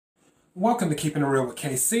Welcome to Keeping It Real with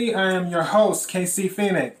KC. I am your host, KC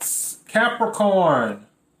Phoenix. Capricorn,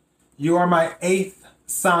 you are my 8th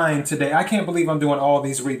sign today. I can't believe I'm doing all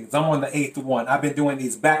these readings. I'm on the 8th one. I've been doing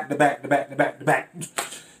these back to back to back to back to back.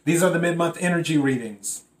 These are the mid-month energy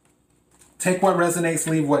readings. Take what resonates,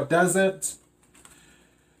 leave what doesn't.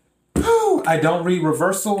 I don't read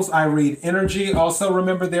reversals. I read energy. Also,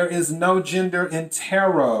 remember there is no gender in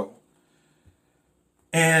tarot.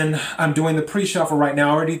 And I'm doing the pre-shuffle right now.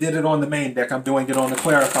 I already did it on the main deck. I'm doing it on the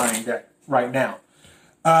clarifying deck right now.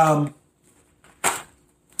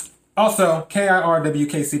 Also,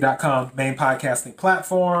 KIRWKC.com, main podcasting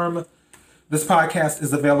platform. This podcast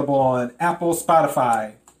is available on Apple,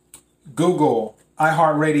 Spotify, Google,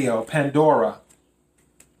 iHeartRadio, Pandora,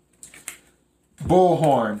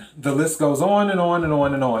 Bullhorn. The list goes on and on and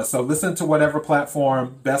on and on. So listen to whatever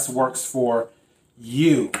platform best works for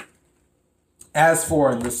you. As for,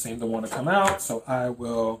 and this seemed to want to come out, so I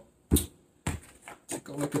will take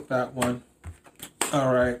a look at that one.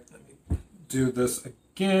 All right, let me do this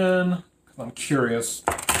again, because I'm curious.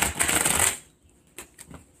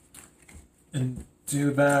 And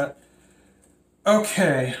do that.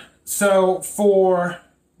 Okay, so for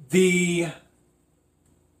the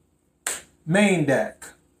main deck,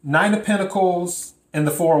 Nine of Pentacles and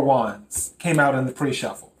the Four of Wands came out in the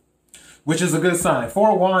pre-shuffle, which is a good sign.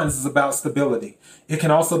 Four of Wands is about stability. It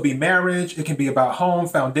can also be marriage. It can be about home,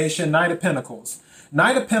 foundation. Knight of Pentacles.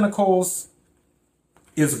 Knight of Pentacles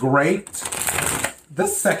is great.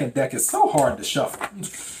 This second deck is so hard to shuffle.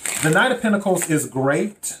 The Knight of Pentacles is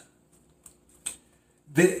great.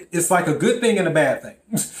 It's like a good thing and a bad thing.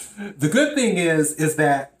 The good thing is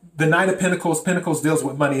that the Knight of Pentacles deals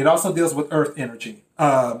with money. It also deals with earth energy.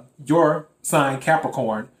 Your sign,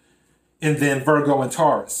 Capricorn, and then Virgo and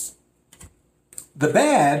Taurus. The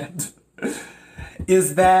bad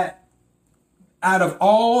is that out of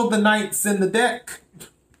all the knights in the deck,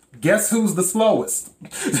 guess who's the slowest?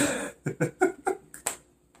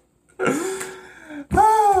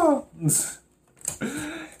 Oh.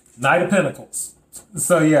 Knight of Pentacles.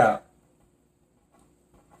 So yeah,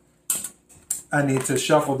 I need to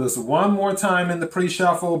shuffle this one more time in the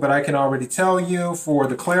pre-shuffle, but I can already tell you for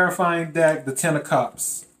the clarifying deck, the Ten of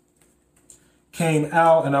Cups came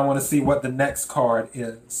out, and I want to see what the next card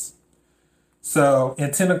is. So,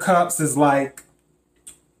 and Ten of Cups is like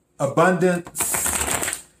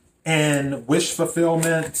abundance and wish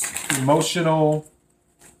fulfillment, emotional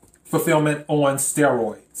fulfillment on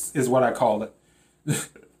steroids is what I call it.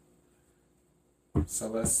 So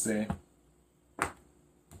let's see.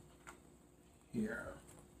 Here.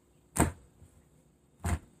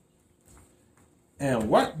 And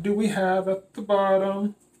what do we have at the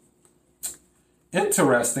bottom?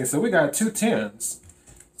 Interesting. So we got two tens.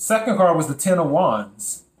 Second card was the Ten of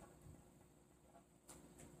Wands.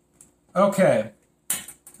 Okay.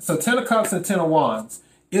 So Ten of Cups and Ten of Wands.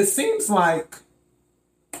 It seems like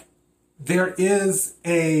there is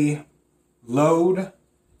a load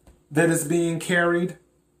that is being carried.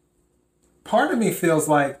 Part of me feels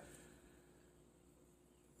like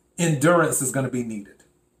endurance is going to be needed.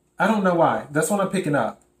 I don't know why. That's what I'm picking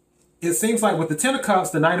up. It seems like with the Ten of Cups,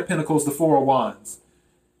 the Knight of Pentacles, the Four of Wands,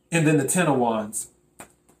 and then the Ten of Wands,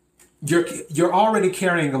 you're already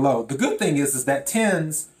carrying a load. The good thing is that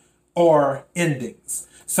tens are endings.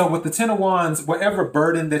 So with the Ten of Wands, whatever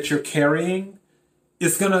burden that you're carrying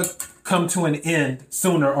is going to come to an end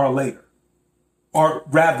sooner or later. Or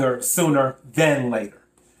rather, sooner than later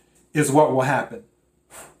is what will happen.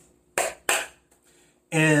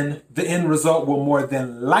 And the end result will more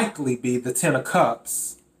than likely be the Ten of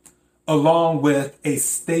Cups, along with a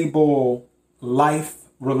stable life,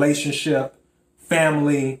 relationship,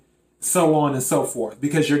 family, so on and so forth.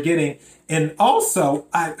 Because you're getting, and also,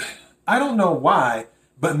 I don't know why,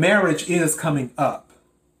 but marriage is coming up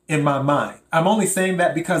in my mind. I'm only saying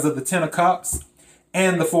that because of the Ten of Cups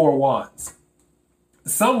and the Four of Wands.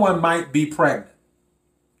 Someone might be pregnant,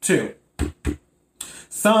 too.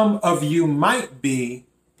 Some of you might be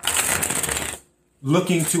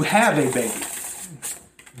looking to have a baby,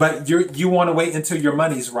 but you want to wait until your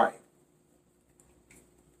money's right,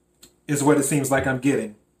 is what it seems like I'm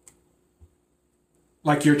getting.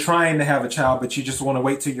 Like you're trying to have a child, but you just want to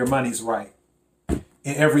wait till your money's right and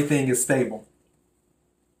everything is stable.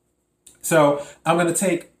 So I'm going to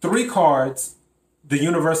take 3 cards. The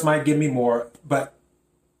universe might give me more, but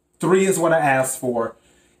 3 is what I asked for.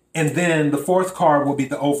 And then the 4th card will be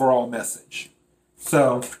the overall message.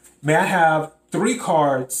 So may I have 3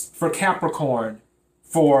 cards for Capricorn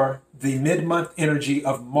for the mid-month energy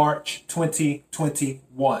of March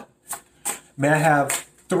 2021. May I have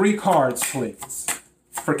 3 cards, please,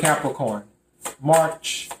 for Capricorn,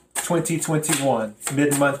 March 2021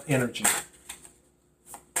 mid-month energy.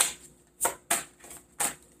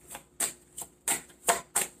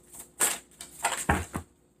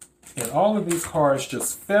 And all of these cards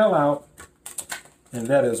just fell out, and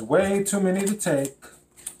that is way too many to take.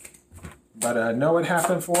 But I know it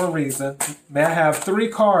happened for a reason. May I have 3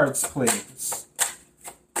 cards, please,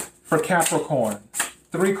 for Capricorn?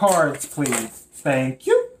 3 cards, please. Thank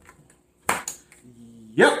you.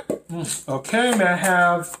 Yep. Okay, may I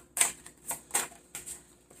have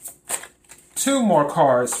 2 more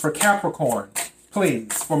cards for Capricorn,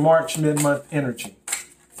 please, for March mid-month energy?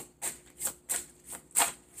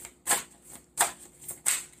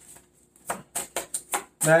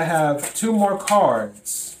 May I have 2 more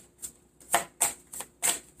cards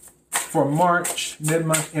for March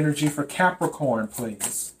mid-month energy for Capricorn,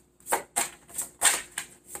 please?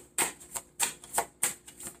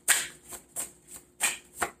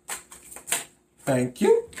 Thank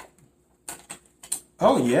you.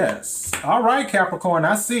 Oh, yes. All right, Capricorn,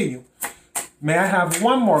 I see you. May I have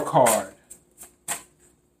 1 more card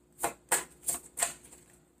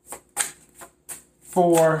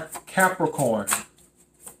for Capricorn?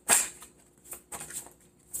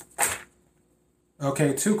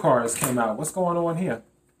 Okay, 2 cards came out. What's going on here?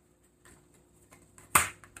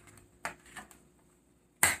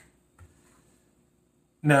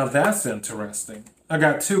 Now that's interesting. I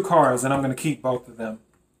got 2 cards and I'm going to keep both of them.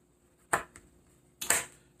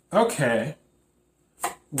 Okay.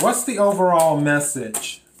 What's the overall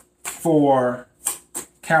message for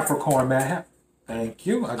Capricorn? May I have? Thank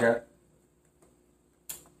you. I got.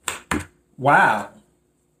 Wow.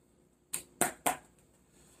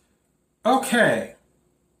 Okay.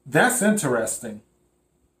 That's interesting.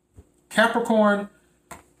 Capricorn,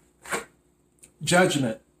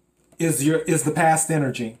 judgment is the past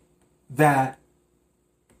energy that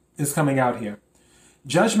is coming out here.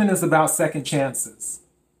 Judgment is about second chances.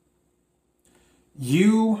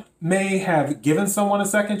 You may have given someone a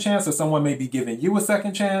second chance, or someone may be giving you a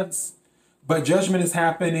second chance, but judgment is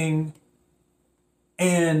happening,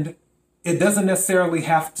 and it doesn't necessarily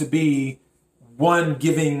have to be one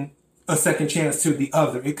giving a second chance to the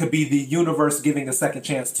other. It could be the universe giving a second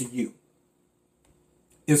chance to you,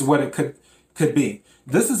 is what it could be.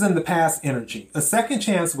 This is in the past energy. A second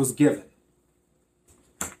chance was given.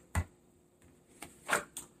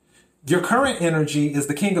 Your current energy is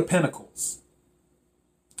the King of Pentacles,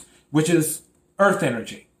 which is Earth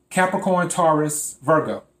energy. Capricorn, Taurus,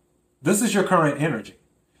 Virgo. This is your current energy.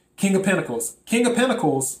 King of Pentacles. King of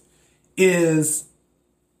Pentacles is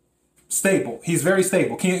stable. He's very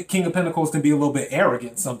stable. King of Pentacles can be a little bit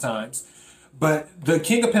arrogant sometimes, but the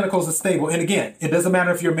King of Pentacles is stable. And again, it doesn't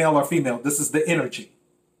matter if you're male or female. This is the energy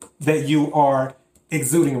that you are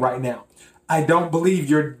exuding right now. I don't believe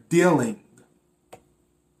you're dealing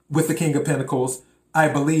with the King of Pentacles. I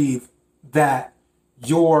believe that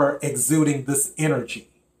you're exuding this energy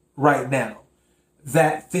right now,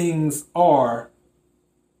 that things are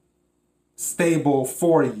stable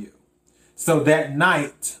for you. So that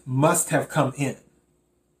Knight must have come in.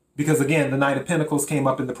 Because again, the Knight of Pentacles came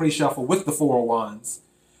up in the pre-shuffle with the 4 of Wands.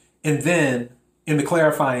 And then in the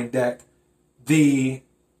clarifying deck, the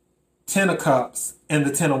 10 of Cups and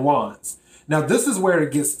the 10 of Wands. Now this is where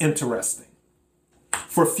it gets interesting.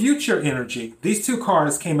 For future energy, these 2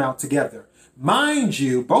 cards came out together. Mind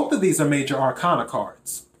you, both of these are major arcana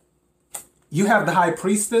cards. You have the High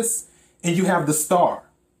Priestess and you have the Star.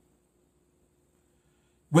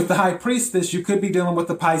 With the High Priestess, you could be dealing with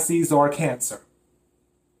the Pisces or a Cancer.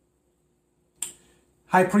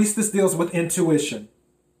 High Priestess deals with intuition.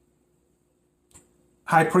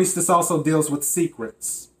 High Priestess also deals with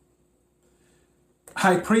secrets.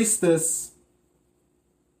 High Priestess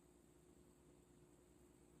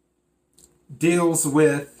deals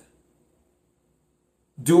with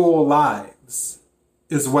dual lives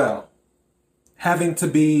as well. Having to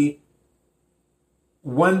be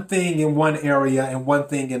one thing in one area and one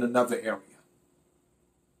thing in another area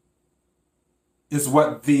is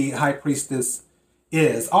what the High Priestess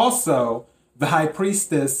is. Also, the High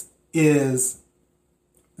Priestess is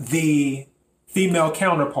the female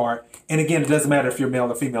counterpart. And again, it doesn't matter if you're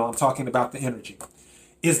male or female. I'm talking about the energy.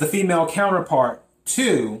 Is the female counterpart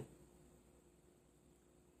to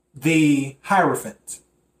the Hierophant.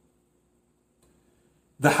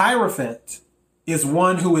 The Hierophant is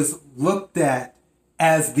one who is looked at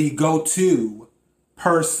as the go-to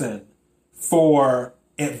person for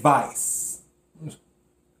advice,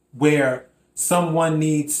 where someone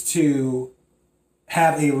needs to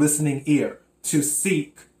have a listening ear to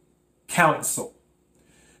seek counsel.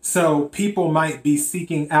 So people might be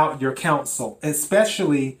seeking out your counsel,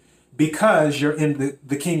 especially because you're in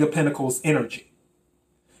the King of Pentacles energy,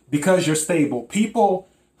 because you're stable. People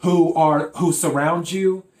who surround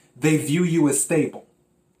you, they view you as stable.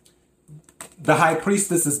 The High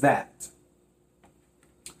Priestess is that.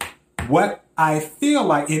 What I feel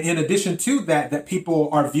like, in addition to that people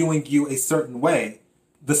are viewing you a certain way,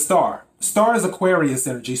 the Star. Star is Aquarius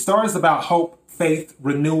energy. Star is about hope, faith,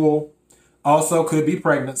 renewal. Also could be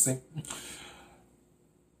pregnancy.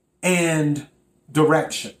 And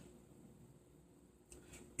direction.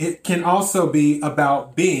 It can also be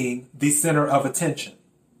about being the center of attention.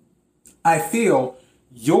 I feel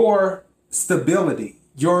your stability,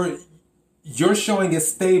 you're showing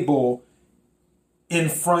as stable in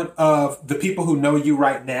front of the people who know you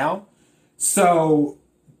right now. So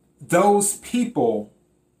those people,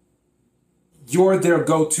 you're their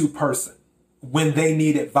go-to person when they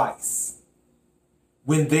need advice,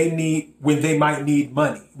 when they might need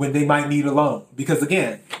money, when they might need a loan. Because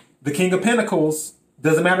again, the King of Pentacles,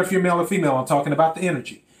 doesn't matter if you're male or female, I'm talking about the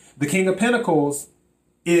energy. The King of Pentacles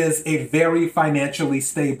is a very financially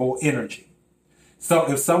stable energy.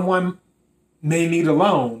 So if someone may need a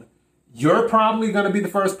loan, you're probably going to be the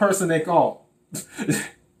first person they call.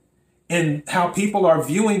 And how people are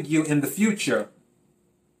viewing you in the future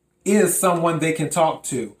is someone they can talk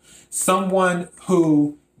to, someone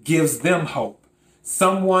who gives them hope,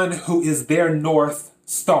 someone who is their North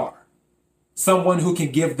Star, someone who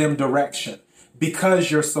can give them direction because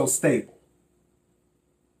you're so stable,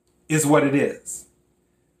 is what it is.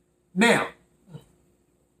 Now,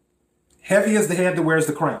 heavy is the head that wears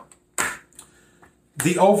the crown.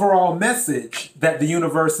 The overall message that the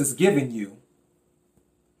universe is giving you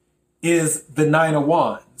is the Nine of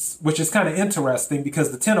Wands, which is kind of interesting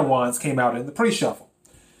because the Ten of Wands came out in the pre-shuffle.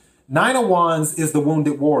 Nine of Wands is the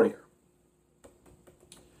wounded warrior.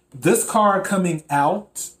 This card coming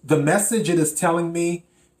out, the message it is telling me,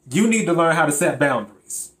 you need to learn how to set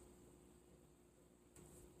boundaries.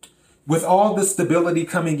 With all the stability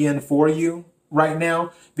coming in for you right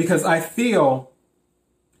now, because I feel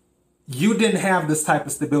you didn't have this type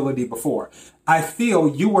of stability before. I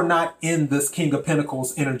feel you were not in this King of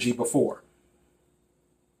Pentacles energy before,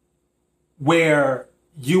 where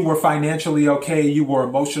you were financially okay, you were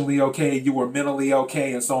emotionally okay, you were mentally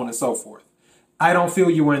okay, and so on and so forth. I don't feel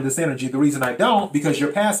you were in this energy. The reason I don't, because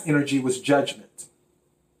your past energy was judgment.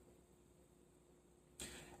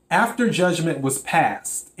 After judgment was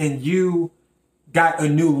passed and you got a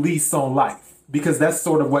new lease on life, because that's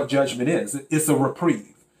sort of what judgment is. It's a reprieve.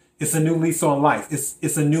 It's a new lease on life.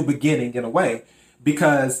 It's a new beginning in a way,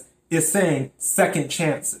 because it's saying second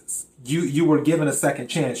chances. You were given a second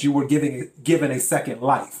chance. You were given a second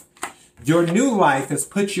life. Your new life has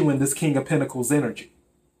put you in this King of Pentacles energy,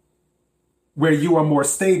 where you are more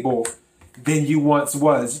stable than you once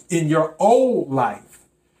was. In your old life,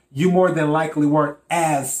 you more than likely weren't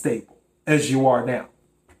as stable as you are now.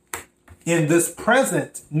 In this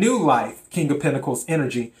present new life, King of Pentacles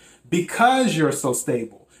energy, because you're so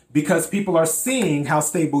stable, because people are seeing how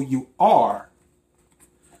stable you are,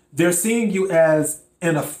 they're seeing you as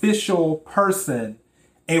an official person,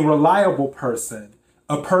 a reliable person,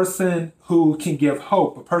 a person who can give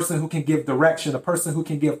hope, a person who can give direction, a person who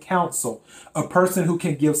can give counsel, a person who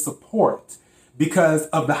can give support, because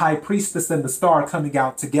of the High Priestess and the Star coming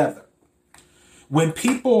out together. When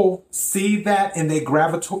people see that and they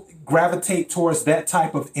gravitate towards that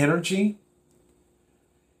type of energy,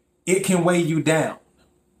 it can weigh you down.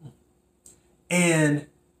 And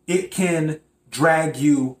it can drag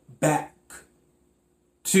you back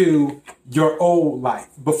to your old life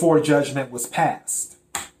before judgment was passed.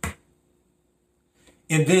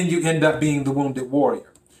 And then you end up being the wounded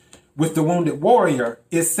warrior. With the wounded warrior,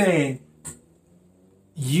 it's saying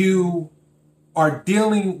you are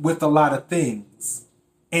dealing with a lot of things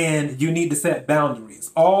and you need to set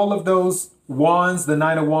boundaries. All of those wands, the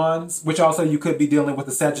Nine of Wands, which also you could be dealing with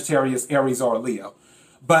a Sagittarius, Aries, or a Leo.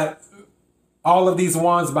 But all of these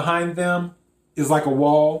wands behind them is like a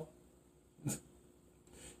wall.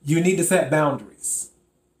 You need to set boundaries.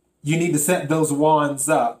 You need to set those wands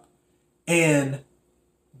up and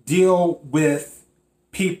deal with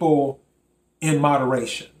people in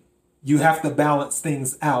moderation. You have to balance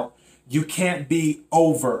things out. You can't be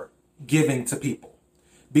over giving to people,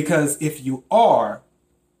 because if you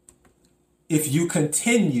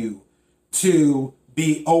continue to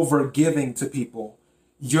be over giving to people,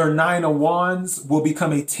 your Nine of Wands will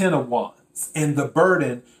become a Ten of Wands and the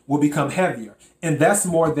burden will become heavier. And that's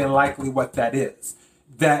more than likely what that is.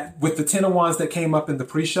 That with the Ten of Wands that came up in the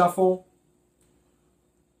pre-shuffle,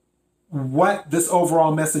 what this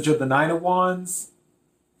overall message of the Nine of Wands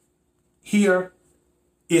here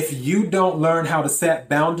If you don't learn how to set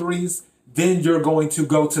boundaries, then you're going to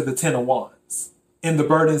go to the 10 of Wands and the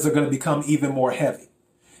burdens are going to become even more heavy.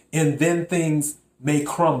 And then things may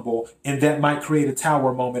crumble and that might create a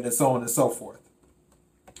tower moment and so on and so forth.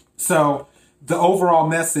 So the overall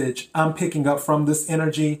message I'm picking up from this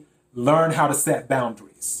energy, learn how to set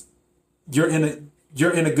boundaries. You're in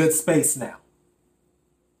a good space now.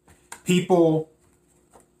 People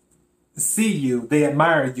see you, they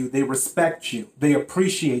admire you, they respect you, they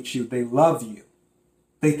appreciate you, they love you.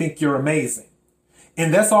 They think you're amazing.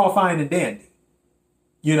 And that's all fine and dandy.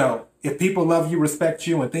 You know, if people love you, respect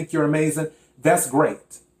you, and think you're amazing, that's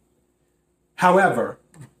great. However,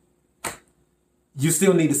 you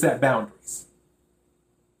still need to set boundaries.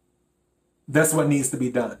 That's what needs to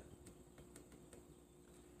be done.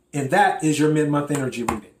 And that is your mid-month energy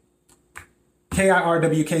reading.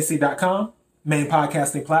 KIRWKC.com, main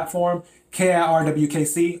podcasting platform.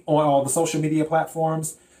 KIRWKC on all the social media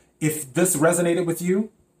platforms. If this resonated with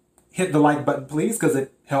you, hit the like button, please, because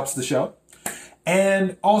it helps the show.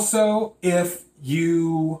 And also, if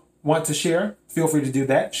you want to share, feel free to do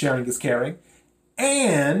that. Sharing is caring.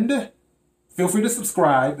 And feel free to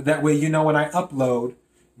subscribe. That way you know when I upload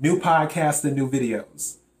new podcasts and new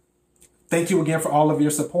videos. Thank you again for all of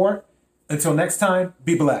your support. Until next time,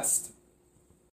 be blessed.